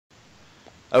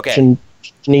Okay.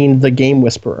 Janine, the Game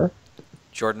Whisperer.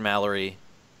 Jordan Mallory,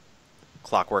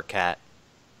 Clockwork Cat.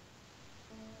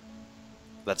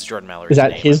 That's Jordan Mallory's Is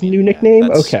that name, his I mean. new Yeah, nickname?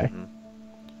 that's, Okay.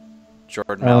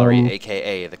 Jordan Mallory,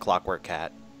 a.k.a. the Clockwork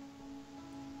Cat.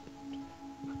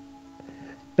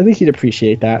 I think he'd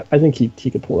appreciate that. I think he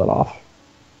could pull that off.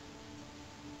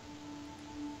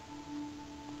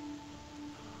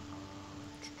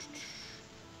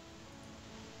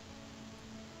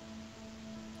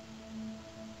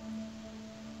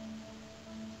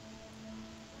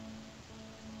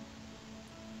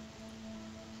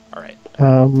 All right.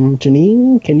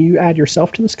 Janine, can you add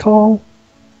yourself to this call?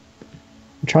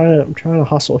 I'm trying to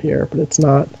hustle here, but it's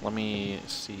not. Let me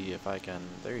see if I can.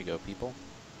 There you go, people.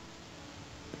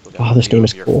 Oh, this game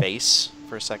is your cool. Face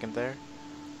for a second there.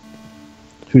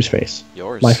 Whose face?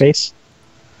 Yours. My face?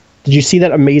 Did you see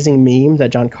that amazing meme that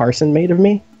John Carson made of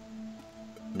me?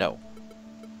 No.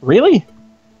 Really?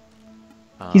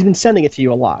 He's been sending it to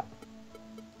you a lot.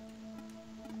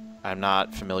 I'm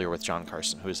not familiar with John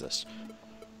Carson. Who is this?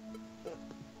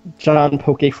 John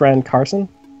Pokefriend Carson?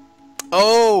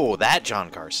 Oh, that John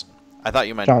Carson. I thought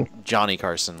you meant Johnny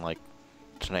Carson, like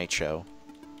Tonight Show.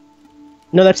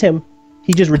 No, that's him.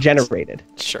 He just regenerated.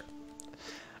 Sure.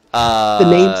 The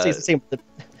name stays the same.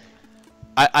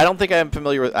 I don't think I'm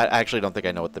familiar with. I actually don't think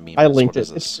I know what the meme is. I linked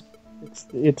it.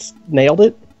 It's nailed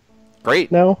it.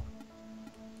 Great. No.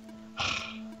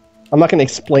 I'm not going to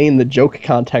explain the joke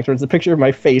context. It's a picture of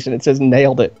my face and it says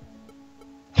 "nailed it."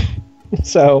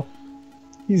 So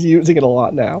he's using it a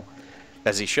lot now.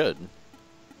 As he should.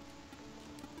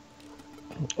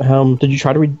 Did you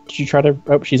try to?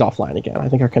 Oh, she's offline again. I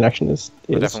think her connection is.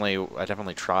 I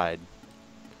definitely tried.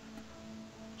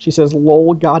 She says,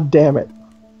 "Lol, god damn it."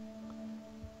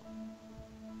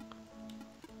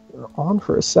 You're on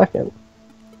for a second.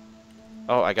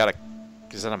 Oh, I got a.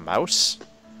 Is that a mouse?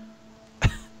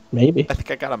 Maybe. I think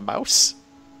I got a mouse.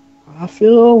 I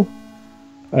feel.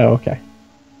 Oh, okay.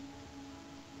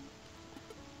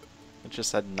 It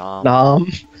just said nom.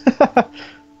 Nom.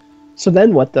 So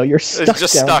then what, though? You're stuck. It's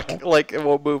just stuck. There. Like, it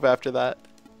won't move after that.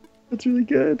 That's really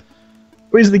good.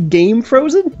 Wait, is the game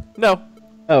frozen? No.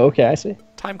 Oh, okay, I see.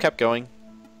 Time kept going.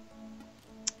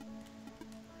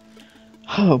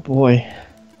 Oh, boy.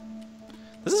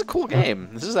 This is a cool game.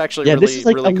 This is actually this is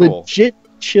like really a cool. Legit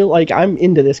chill. Like, I'm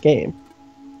into this game.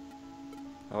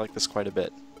 I like this quite a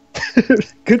bit.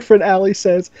 Good friend Allie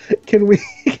says, can we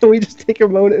just take a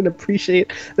moment and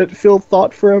appreciate that Phil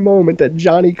thought for a moment that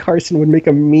Johnny Carson would make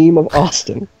a meme of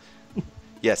Austin?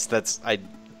 Yes,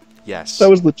 yes. That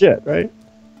was legit, right?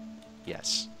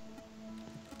 Yes.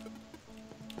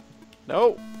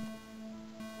 No.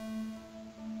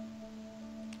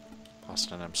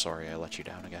 Austin, I'm sorry I let you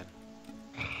down again.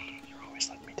 You're always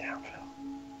letting me down, Phil.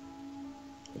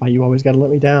 Why you always gotta let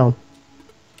me down?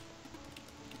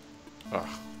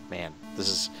 Oh, man. This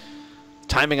is...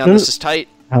 Timing on this is tight.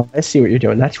 Oh, I see what you're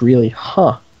doing. That's really...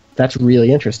 That's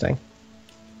really interesting.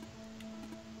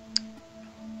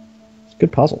 It's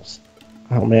good puzzles.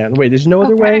 Oh, man. Wait, there's no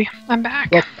other way? I'm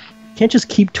back. Well, can't just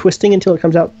keep twisting until it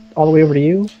comes out all the way over to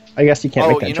you? I guess you can't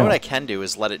make that you know jump. what I can do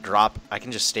is let it drop. I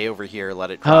can just stay over here,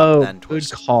 let it drop, and then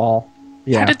twist. Good call.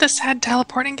 Yeah. How did the sad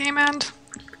teleporting game end?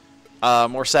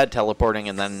 More sad teleporting,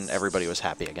 and then everybody was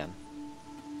happy again.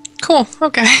 Cool,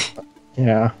 okay.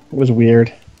 Yeah, it was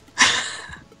weird.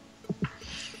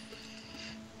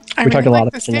 I we talked a lot like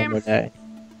about this it the game. other day.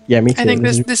 Yeah, me too. I think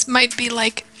this might be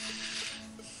like...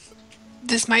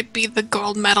 This might be the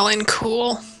gold medal in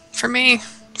cool for me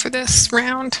for this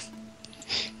round.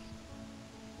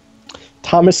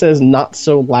 Thomas says, not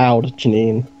so loud,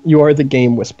 Janine. You are the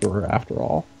game whisperer, after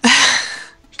all.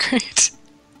 Great.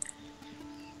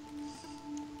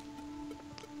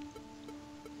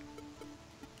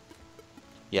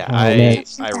 Yeah, Oh, I man.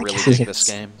 really like this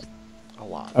game a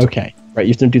lot. Okay, right,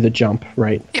 you have to do the jump,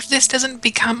 right. If this doesn't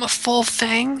become a full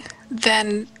thing,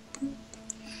 then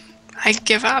I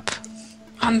give up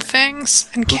on things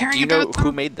and caring about them.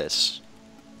 Who made this?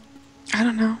 I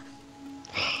don't know.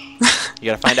 You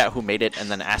gotta find out who made it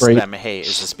and then ask them, hey,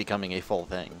 is this becoming a full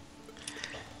thing?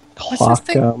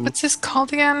 What's this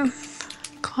called again?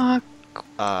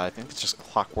 I think it's just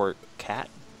Clockwork Cat.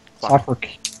 Clockwork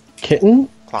Kitten?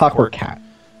 Clockwork Cat.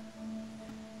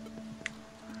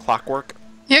 Clockwork?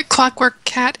 Yeah, Clockwork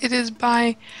Cat. It is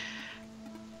by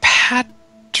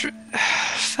Patrick.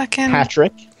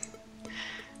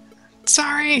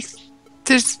 Sorry.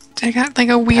 I got like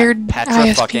a weird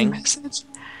ISP message.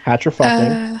 Patrick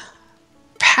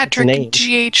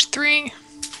GH3.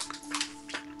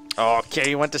 Okay,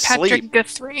 you went to Patrick sleep.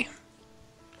 G3.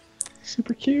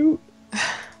 Super cute.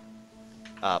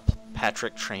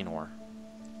 Patrick Traynor.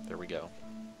 There we go.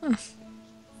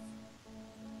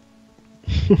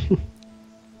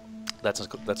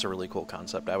 That's a really cool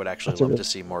concept. I would actually love to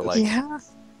see more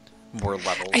more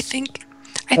levels. I think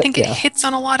it hits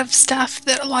on a lot of stuff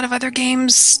that a lot of other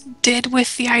games did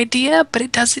with the idea, but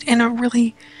it does it in a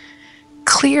really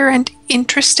clear and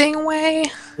interesting way.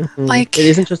 Like, it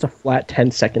isn't just a flat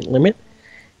 10-second limit.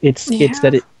 It's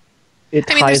that it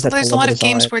ties at there's a lot of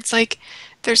games where it's like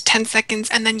there's 10 seconds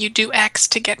and then you do X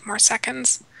to get more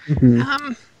seconds.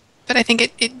 But I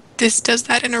think this does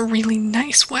that in a really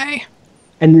nice way.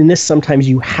 And in this, sometimes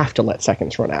you have to let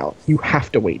seconds run out. You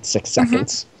have to wait 6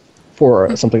 seconds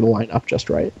for something to line up just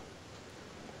right.